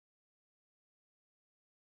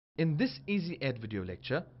In this EzEd video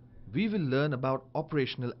lecture, we will learn about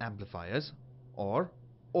operational amplifiers or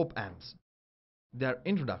op-amps, their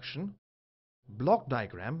introduction, block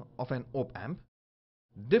diagram of an op-amp,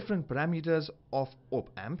 different parameters of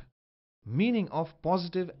op-amp, meaning of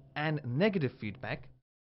positive and negative feedback,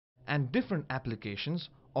 and different applications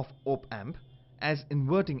of op-amp as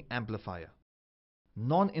inverting amplifier,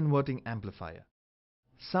 non-inverting amplifier,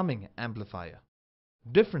 summing amplifier,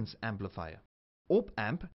 difference amplifier,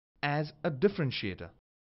 op-amp as a differentiator,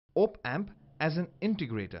 op-amp as an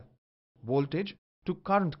integrator, voltage to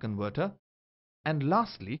current converter, and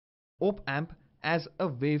lastly, op-amp as a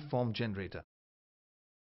waveform generator.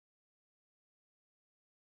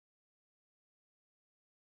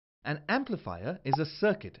 An amplifier is a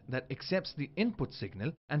circuit that accepts the input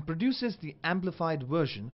signal and produces the amplified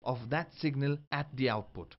version of that signal at the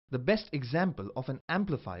output. The best example of an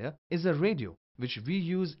amplifier is a radio, which we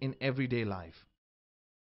use in everyday life.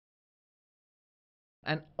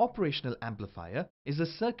 An operational amplifier is a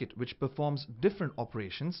circuit which performs different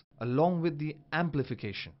operations along with the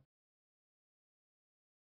amplification.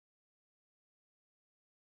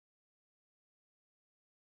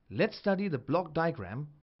 Let's study the block diagram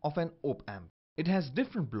of an op-amp. It has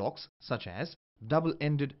different blocks such as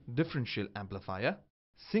double-ended differential amplifier,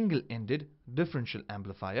 single-ended differential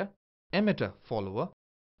amplifier, emitter follower,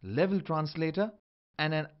 level translator,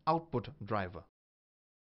 and an output driver.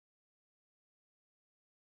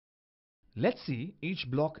 Let's see each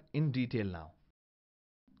block in detail now.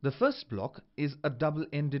 The first block is a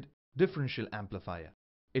double-ended differential amplifier.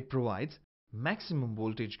 It provides maximum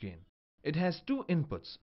voltage gain. It has two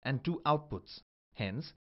inputs and two outputs.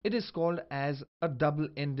 Hence, it is called as a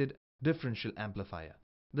double-ended differential amplifier.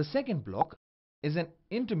 The second block is an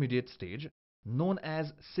intermediate stage known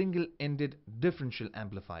as single-ended differential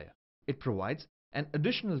amplifier. It provides an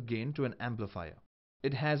additional gain to an amplifier.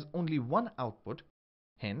 It has only one output,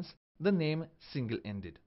 hence the name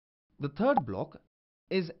single-ended. The third block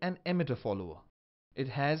is an emitter follower. It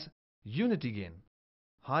has unity gain,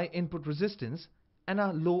 high input resistance, and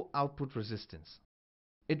a low output resistance.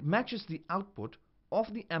 It matches the output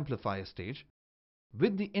of the amplifier stage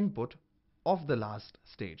with the input of the last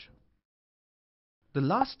stage. The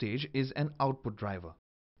last stage is an output driver.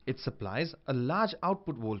 It supplies a large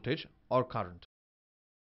output voltage or current.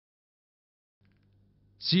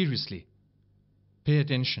 Seriously, pay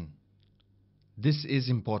attention. This is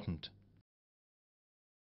important.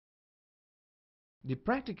 The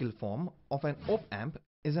practical form of an op-amp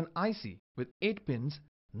is an IC with 8 pins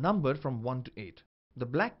numbered from 1 to 8. The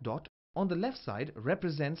black dot on the left side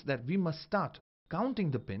represents that we must start counting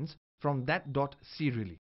the pins from that dot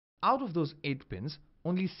serially. Out of those 8 pins,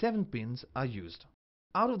 only 7 pins are used.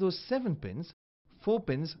 Out of those 7 pins, 4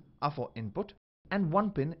 pins are for input and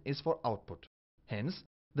 1 pin is for output. Hence,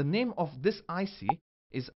 the name of this IC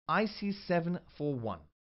is IC741.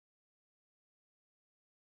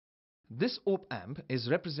 This op-amp is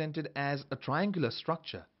represented as a triangular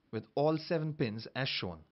structure with all 7 pins as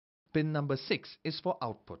shown. Pin number 6 is for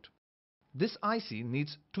output. This IC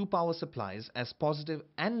needs 2 power supplies as positive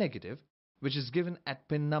and negative, which is given at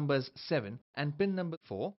pin numbers 7 and pin number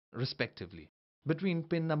 4 respectively. Between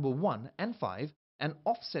pin number 1 and 5, an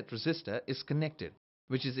offset resistor is connected,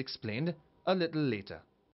 which is explained a little later.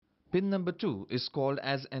 Pin number 2 is called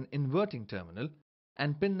as an inverting terminal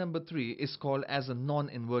and pin number 3 is called as a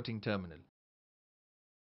non-inverting terminal.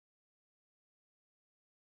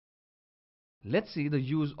 Let's see the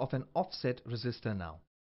use of an offset resistor now.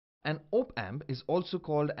 An op-amp is also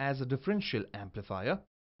called as a differential amplifier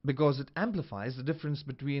because it amplifies the difference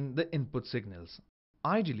between the input signals.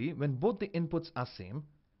 Ideally, when both the inputs are same,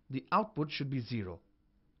 the output should be 0.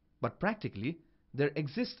 But practically, there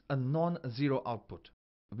exists a non-zero output.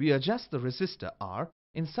 We adjust the resistor R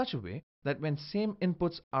in such a way that when same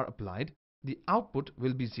inputs are applied, the output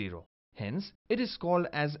will be 0. Hence, it is called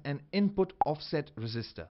as an input offset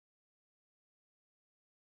resistor.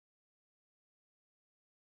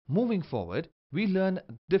 Moving forward, we learn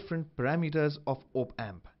different parameters of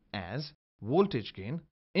op-amp as voltage gain,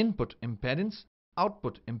 input impedance,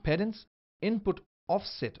 output impedance, input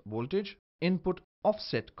offset voltage, input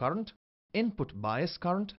offset current, input bias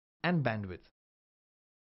current, and bandwidth.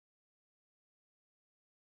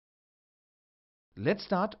 Let's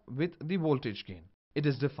start with the voltage gain. It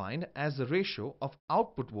is defined as the ratio of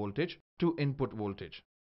output voltage to input voltage.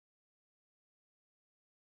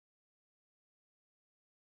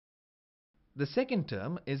 The second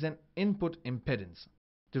term is an input impedance.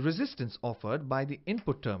 The resistance offered by the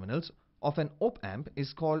input terminals of an op-amp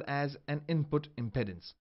is called as an input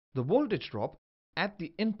impedance. The voltage drop at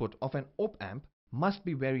the input of an op-amp must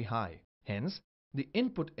be very high. Hence, The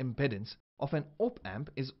input impedance of an op-amp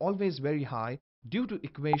is always very high due to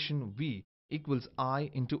equation V equals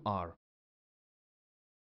I into R.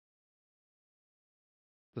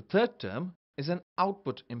 The third term is an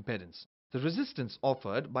output impedance. The resistance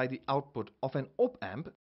offered by the output of an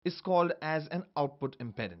op-amp is called as an output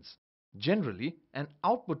impedance. Generally, an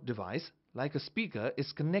output device like a speaker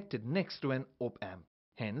is connected next to an op-amp.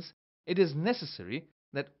 Hence, it is necessary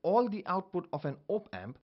that all the output of an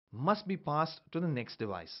op-amp must be passed to the next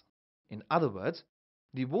device. In other words,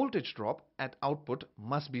 the voltage drop at output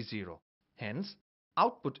must be zero. Hence,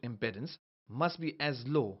 output impedance must be as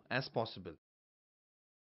low as possible.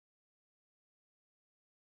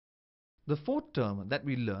 The fourth term that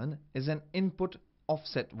we learn is an input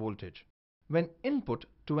offset voltage. When input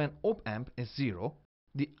to an op-amp is zero,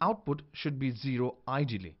 the output should be zero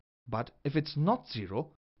ideally. But if it's not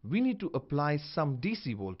zero, we need to apply some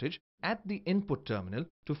DC voltage at the input terminal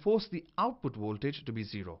to force the output voltage to be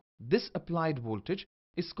zero. This applied voltage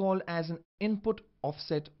is called as an input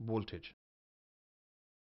offset voltage.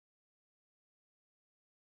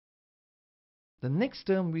 The next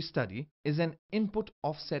term we study is an input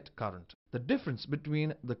offset current. The difference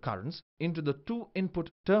between the currents into the two input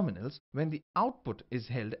terminals when the output is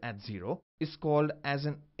held at zero is called as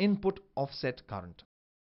an input offset current.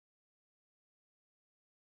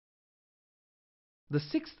 The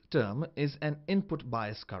sixth term is an input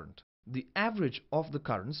bias current. The average of the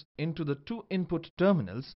currents into the two input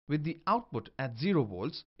terminals with the output at 0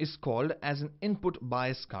 volts is called as an input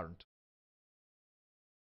bias current.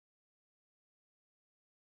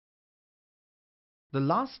 The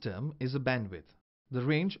last term is a bandwidth. The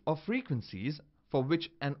range of frequencies for which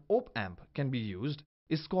an op-amp can be used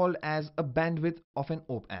is called as a bandwidth of an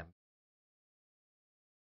op-amp.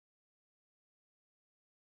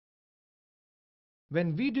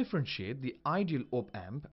 When we differentiate the ideal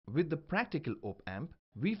op-amp with the practical op-amp,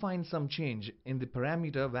 we find some change in the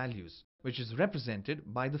parameter values, which is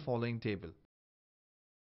represented by the following table.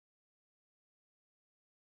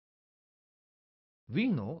 We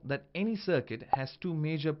know that any circuit has two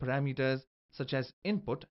major parameters such as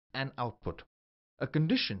input and output, a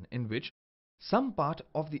condition in which some part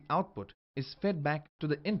of the output is fed back to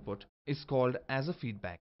the input is called as a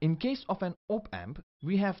feedback. In case of an op-amp,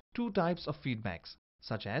 we have two types of feedbacks,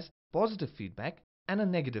 such as positive feedback and a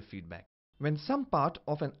negative feedback. When some part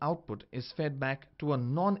of an output is fed back to a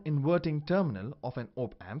non-inverting terminal of an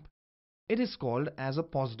op-amp, it is called as a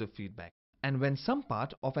positive feedback. And when some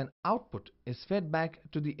part of an output is fed back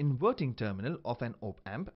to the inverting terminal of an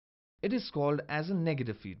op-amp, it is called as a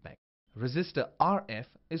negative feedback. Resistor RF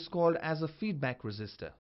is called as a feedback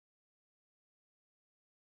resistor.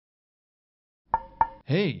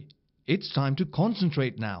 Hey, it's time to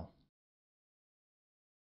concentrate now.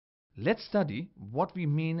 Let's study what we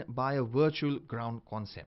mean by a virtual ground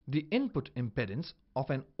concept. The input impedance of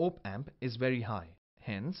an op-amp is very high.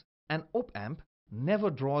 Hence, an op-amp never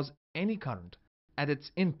draws any current at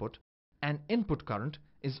its input, and input current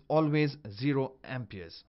is always 0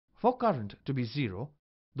 amperes. For current to be 0,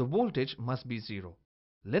 the voltage must be 0.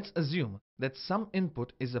 Let's assume that some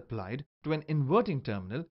input is applied to an inverting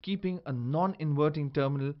terminal, keeping a non-inverting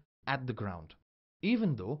terminal at the ground.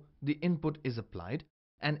 Even though the input is applied,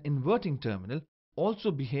 an inverting terminal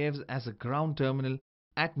also behaves as a ground terminal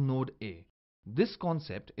at node A. This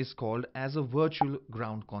concept is called as a virtual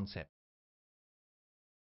ground concept.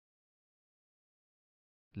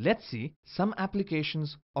 Let's see some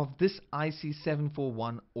applications of this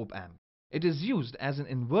IC741 op-amp. It is used as an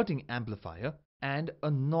inverting amplifier and a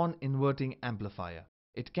non-inverting amplifier.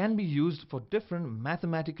 It can be used for different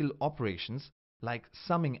mathematical operations like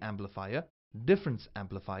summing amplifier, difference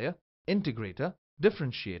amplifier, integrator,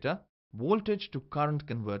 differentiator, voltage to current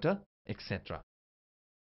converter, etc.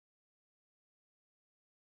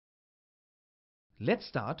 Let's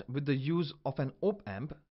start with the use of an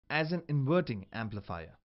op-amp as an inverting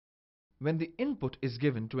amplifier. When the input is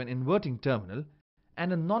given to an inverting terminal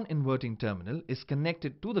and a non-inverting terminal is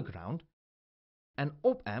connected to the ground, an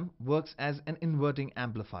op-amp works as an inverting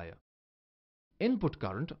amplifier. Input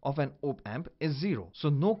current of an op-amp is 0, so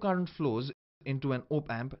no current flows into an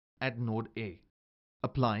op-amp at node A.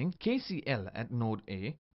 Applying KCL at node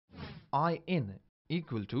A, In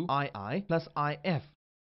equal to II plus IF,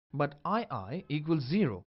 but II equals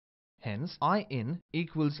 0. Hence, In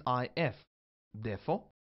equals IF. Therefore,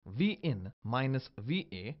 Vin minus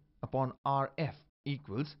Va upon Rf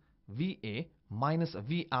equals Va minus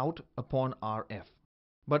Vout upon Rf.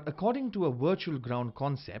 But according to a virtual ground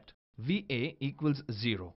concept, Va equals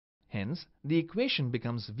 0. Hence, the equation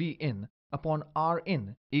becomes Vin upon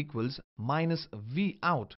Rin equals minus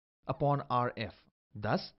Vout upon Rf.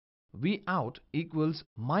 Thus, Vout equals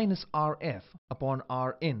minus Rf upon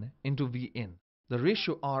Rin into Vin. The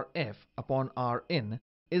ratio Rf upon Rin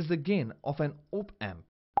is the gain of an op-amp,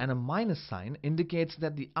 and a minus sign indicates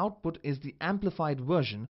that the output is the amplified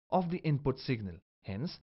version of the input signal,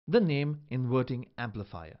 hence the name inverting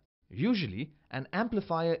amplifier. Usually, an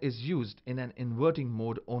amplifier is used in an inverting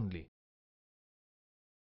mode only.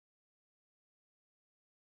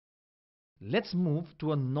 Let's move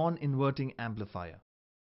to a non-inverting amplifier.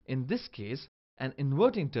 In this case, an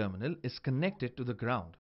inverting terminal is connected to the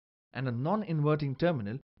ground, and a non-inverting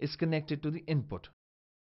terminal is connected to the input.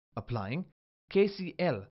 Applying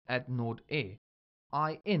KCL at node A,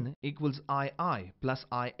 In equals II plus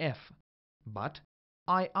If, but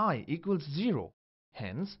II equals 0,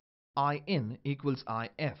 hence In equals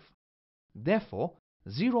If. Therefore,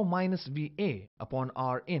 0 minus Va upon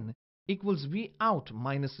Rin equals Vout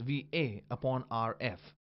minus Va upon Rf.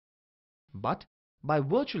 But by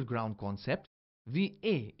virtual ground concept, Va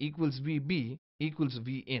equals Vb equals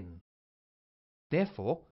Vin.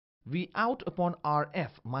 Therefore, Vout upon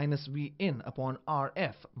Rf minus Vin upon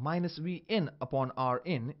Rf minus Vin upon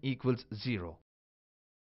Rin equals 0.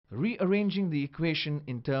 Rearranging the equation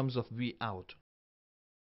in terms of Vout.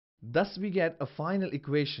 Thus we get a final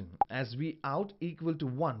equation as Vout equal to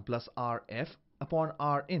 1 plus Rf upon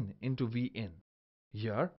Rin into Vin.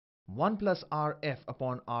 Here, 1 plus Rf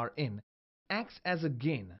upon Rin acts as a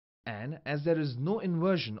gain, and as there is no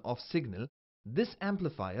inversion of signal, this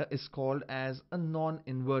amplifier is called as a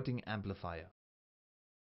non-inverting amplifier.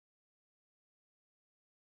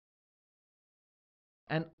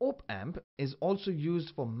 An op-amp is also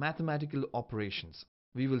used for mathematical operations.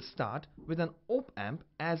 We will start with an op-amp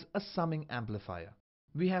as a summing amplifier.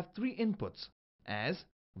 We have three inputs as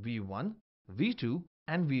V1, V2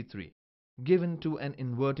 and V3 given to an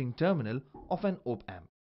inverting terminal of an op-amp,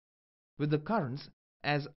 with the currents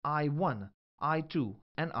as I1, I2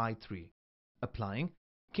 and I3. Applying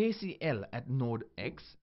KCL at node X,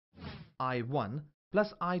 I1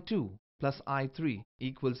 plus I2 plus I3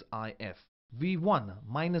 equals If. V1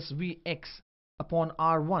 minus Vx upon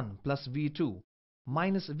R1 plus V2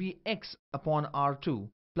 minus Vx upon R2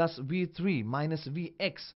 plus V3 minus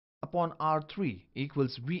Vx upon R3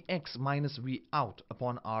 equals Vx minus Vout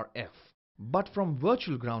upon Rf. But from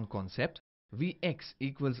virtual ground concept, Vx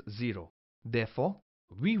equals 0. Therefore,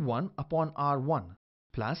 V1 upon R1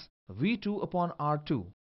 plus V2 upon R2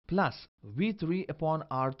 plus V3 upon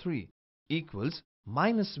R3 equals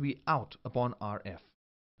minus Vout upon Rf.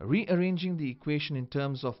 Rearranging the equation in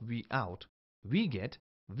terms of Vout, we get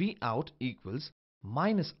Vout equals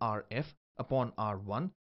minus Rf upon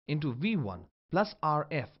R1 into V1 plus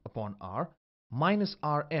Rf upon R minus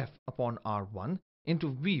Rf upon R1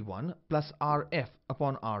 into V1 plus Rf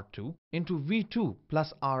upon R2 into V2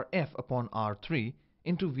 plus Rf upon R3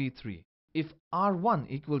 into V3. If R1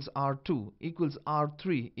 equals R2 equals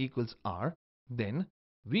R3 equals R, then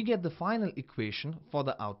we get the final equation for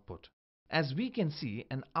the output. As we can see,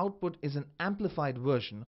 an output is an amplified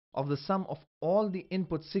version of the sum of all the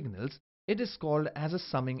input signals. It is called as a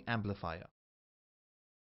summing amplifier.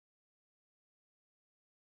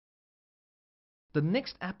 The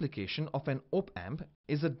next application of an op-amp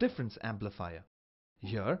is a difference amplifier.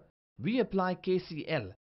 Here, we apply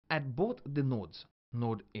KCL at both the nodes,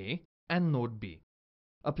 node A and node B.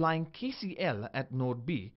 Applying KCL at node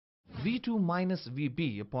B, V2 minus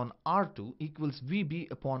Vb upon R2 equals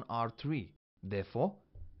Vb upon R3. Therefore,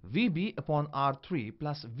 Vb upon R3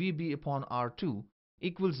 plus Vb upon R2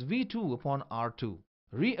 equals V2 upon R2.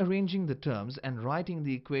 Rearranging the terms and writing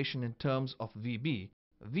the equation in terms of Vb,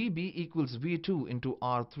 Vb equals V2 into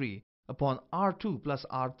R3 upon R2 plus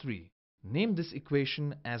R3. Name this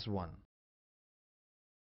equation as 1.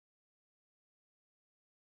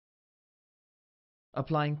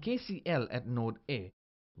 Applying KCL at node A,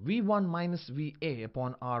 V1 minus Va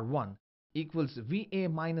upon R1 equals Va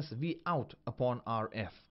minus Vout upon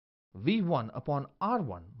Rf. V1 upon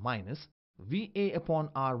R1 minus Va upon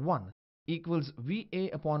R1 equals Va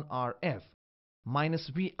upon Rf minus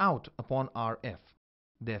Vout upon Rf.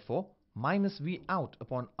 Therefore, minus Vout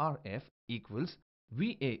upon Rf equals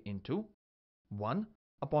Va into 1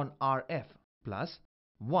 upon Rf plus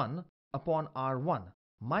 1 upon R1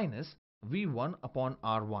 minus V1 upon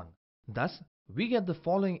R1. Thus, we get the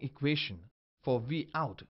following equation for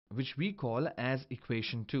Vout, which we call as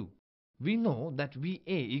equation 2. We know that Va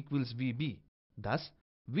equals Vb. Thus,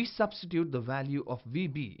 we substitute the value of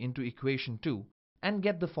Vb into equation 2 and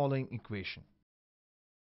get the following equation.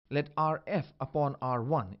 Let Rf upon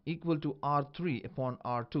R1 equal to R3 upon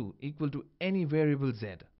R2 equal to any variable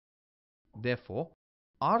z. Therefore,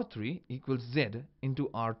 R3 equals z into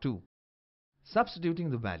R2.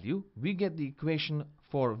 Substituting the value, we get the equation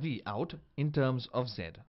for V out in terms of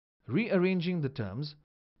Z. Rearranging the terms,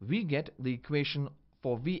 we get the equation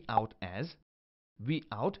for V out as V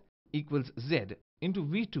out equals Z into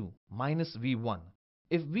V2 minus V1.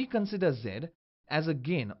 If we consider Z as a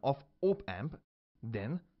gain of op-amp,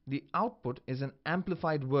 then the output is an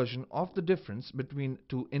amplified version of the difference between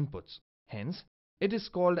two inputs. Hence, it is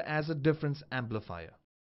called as a difference amplifier.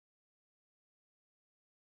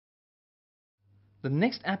 The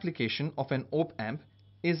next application of an op-amp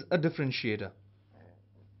is a differentiator.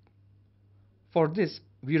 For this,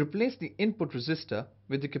 we replace the input resistor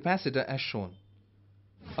with the capacitor as shown.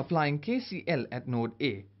 Applying KCL at node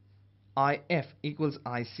A, IF equals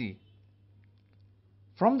IC.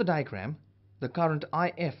 From the diagram, the current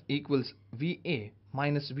IF equals VA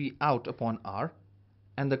minus V out upon R,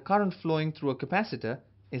 and the current flowing through a capacitor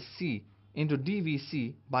is C into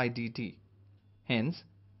dVc by dt. Hence,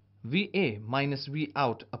 VA minus V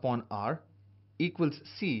out upon R equals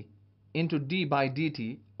C into d by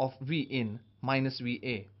dt of V in minus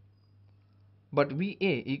VA. But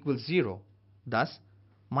VA equals 0, thus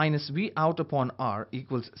minus V out upon R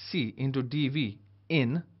equals C into dV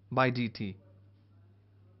in by dt.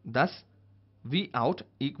 Thus, V out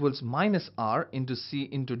equals minus R into C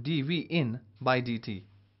into dV in by dt.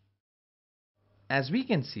 As we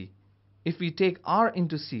can see, if we take R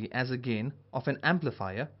into C as a gain of an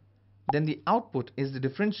amplifier, then the output is the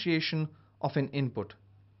differentiation of an input.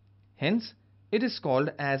 Hence, it is called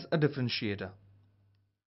as a differentiator.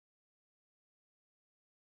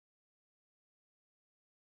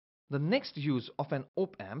 The next use of an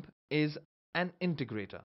op-amp is an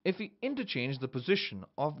integrator. If we interchange the position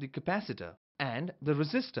of the capacitor and the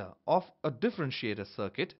resistor of a differentiator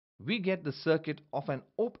circuit, we get the circuit of an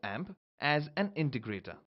op-amp as an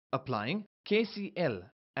integrator. Applying KCL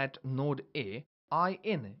at node A,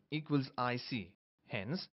 In equals IC.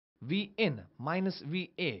 Hence, Vin minus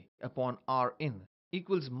Va upon Rin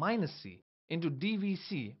equals minus C into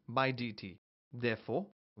dVc by dt. Therefore,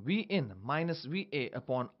 Vin minus Va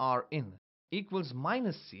upon Rin equals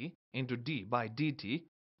minus C into d by dt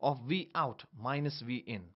of V out minus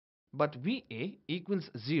Vin. But Va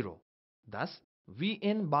equals 0. Thus,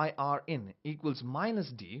 Vin by Rin equals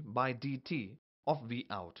minus d by dt of V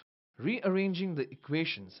out. Rearranging the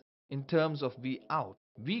equations in terms of V out,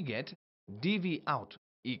 we get dV out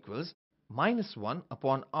equals minus 1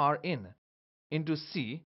 upon Rin into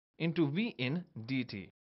C into V in dt.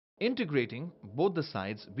 Integrating both the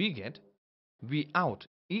sides, we get V out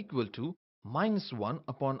equal to minus 1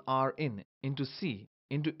 upon Rin into C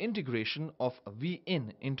into integration of V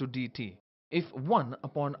in into dt. If 1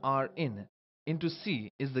 upon Rin into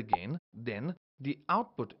C is the gain, then the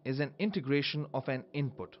output is an integration of an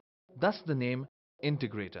input. Thus the name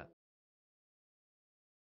integrator.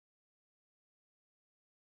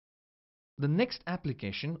 The next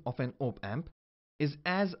application of an op-amp is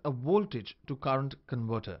as a voltage to current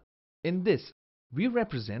converter. In this, we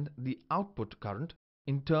represent the output current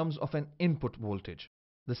in terms of an input voltage.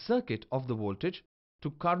 The circuit of the voltage to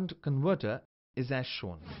current converter is as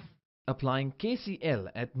shown. Applying KCL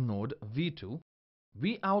at node V2,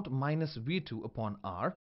 V out minus V2 upon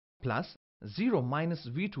R plus 0 minus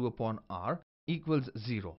V2 upon R equals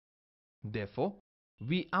 0. Therefore,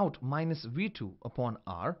 V out minus V2 upon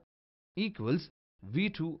R equals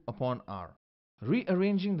V2 upon R.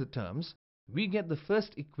 Rearranging the terms, we get the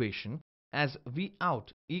first equation as V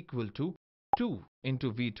out equal to 2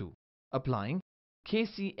 into V2. Applying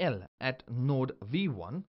KCL at node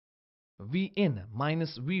V1, V in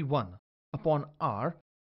minus V1 upon R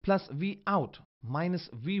plus V out minus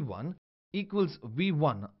V1 equals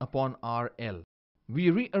V1 upon RL. We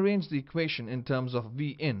rearrange the equation in terms of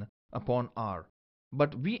V in upon R,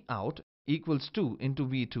 but V out equals 2 into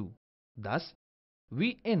V2. Thus,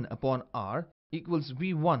 V in upon R equals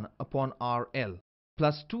V1 upon RL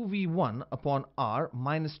plus 2V1 upon R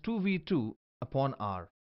minus 2V2 upon R.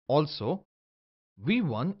 Also,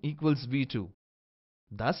 V1 equals V2.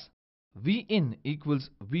 Thus, V in equals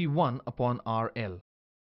V1 upon RL.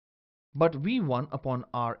 But V1 upon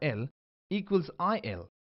RL equals IL,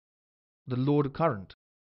 the load current.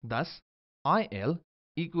 Thus, IL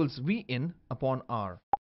equals V in upon R.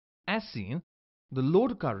 As seen, the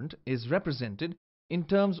load current is represented in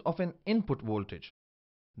terms of an input voltage.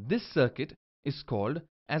 This circuit is called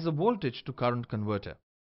as a voltage to current converter.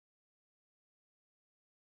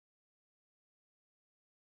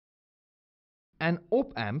 An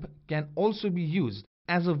op-amp can also be used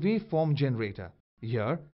as a waveform generator.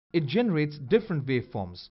 Here, it generates different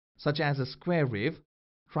waveforms such as a square wave,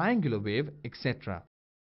 triangular wave, etc.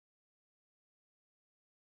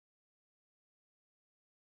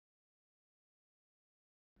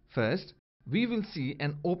 First, we will see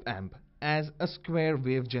an op-amp as a square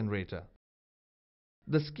wave generator.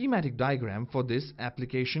 The schematic diagram for this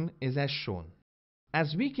application is as shown.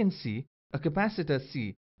 As we can see, a capacitor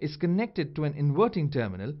C is connected to an inverting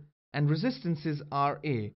terminal and resistances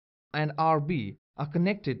RA and RB are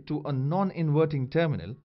connected to a non-inverting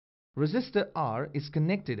terminal. Resistor R is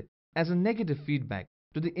connected as a negative feedback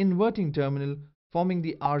to the inverting terminal, forming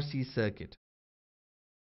the RC circuit.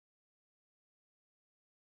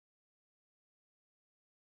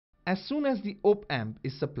 As soon as the op-amp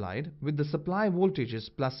is supplied with the supply voltages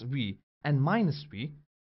plus V and minus V,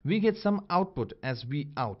 we get some output as V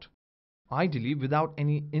out. Ideally, without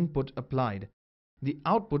any input applied, the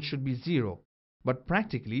output should be 0, but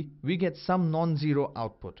practically we get some non-zero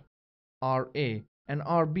output. RA and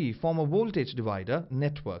RB form a voltage divider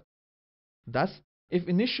network. Thus, if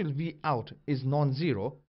initial V out is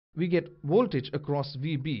non-zero, we get voltage across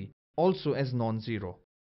VB also as non-zero.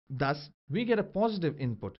 Thus, we get a positive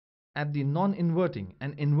input at the non-inverting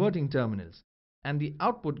and inverting terminals, and the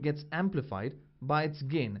output gets amplified by its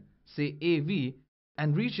gain, say AV,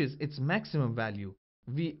 and reaches its maximum value,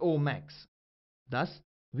 VO max. Thus,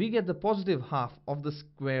 we get the positive half of the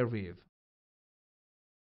square wave.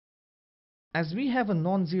 As we have a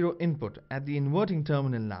non-zero input at the inverting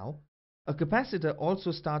terminal now, a capacitor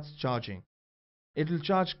also starts charging. It will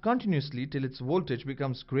charge continuously till its voltage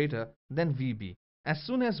becomes greater than VB. As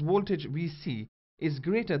soon as voltage VC is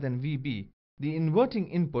greater than VB, the inverting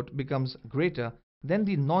input becomes greater than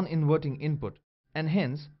the non-inverting input, and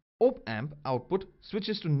hence op-amp output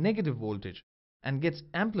switches to negative voltage and gets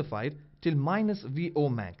amplified till minus VO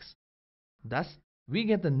max. Thus, we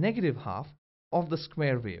get the negative half of the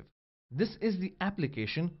square wave. This is the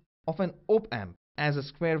application of an op-amp as a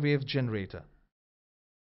square wave generator.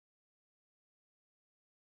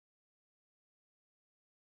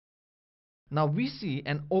 Now we see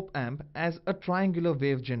an op-amp as a triangular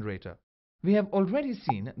wave generator. We have already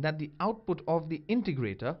seen that the output of the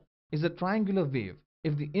integrator is a triangular wave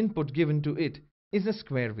if the input given to it is a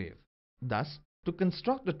square wave. Thus, to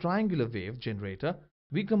construct a triangular wave generator,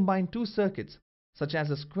 we combine two circuits such as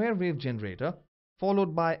a square wave generator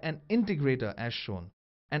followed by an integrator as shown,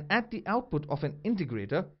 and at the output of an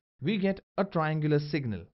integrator we get a triangular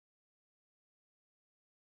signal.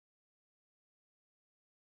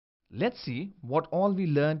 Let's see what all we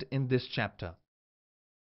learned in this chapter.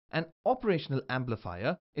 An operational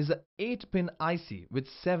amplifier is a 8-pin IC with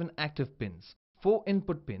 7 active pins, 4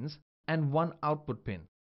 input pins and 1 output pin.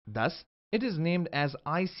 Thus, it is named as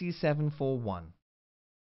IC741.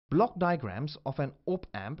 Block diagrams of an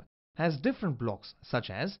op-amp has different blocks such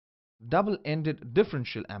as double-ended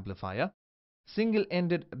differential amplifier,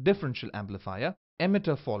 single-ended differential amplifier,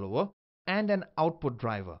 emitter follower and an output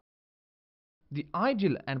driver. The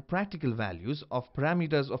ideal and practical values of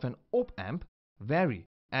parameters of an op-amp vary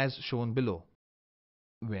as shown below.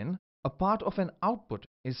 When a part of an output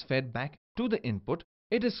is fed back to the input,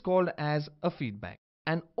 it is called as a feedback.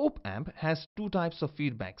 An op-amp has two types of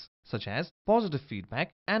feedbacks such as positive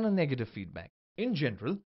feedback and a negative feedback. In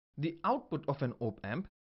general, the output of an op-amp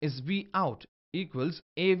is V out equals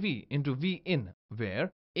AV into V in,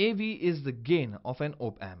 where AV is the gain of an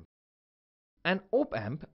op-amp. An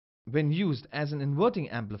op-amp, when used as an inverting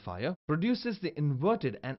amplifier, produces the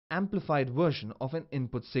inverted and amplified version of an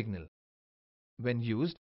input signal. When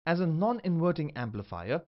used as a non-inverting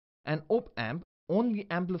amplifier, an op-amp only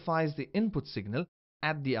amplifies the input signal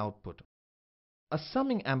at the output. A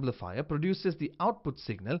summing amplifier produces the output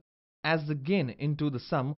signal as the gain into the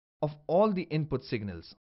sum of all the input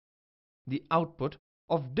signals. The output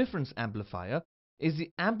of difference amplifier is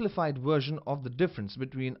the amplified version of the difference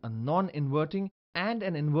between a non-inverting and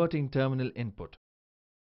an inverting terminal input.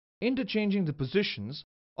 Interchanging the positions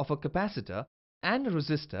of a capacitor and a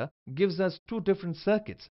resistor gives us two different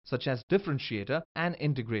circuits such as differentiator and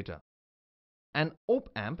integrator. An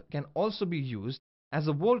op-amp can also be used as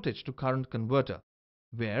a voltage to current converter,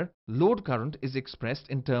 where load current is expressed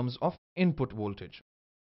in terms of input voltage.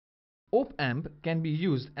 Op-amp can be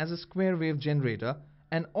used as a square wave generator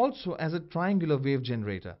and also as a triangular wave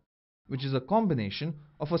generator, which is a combination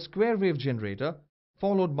of a square wave generator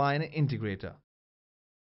followed by an integrator.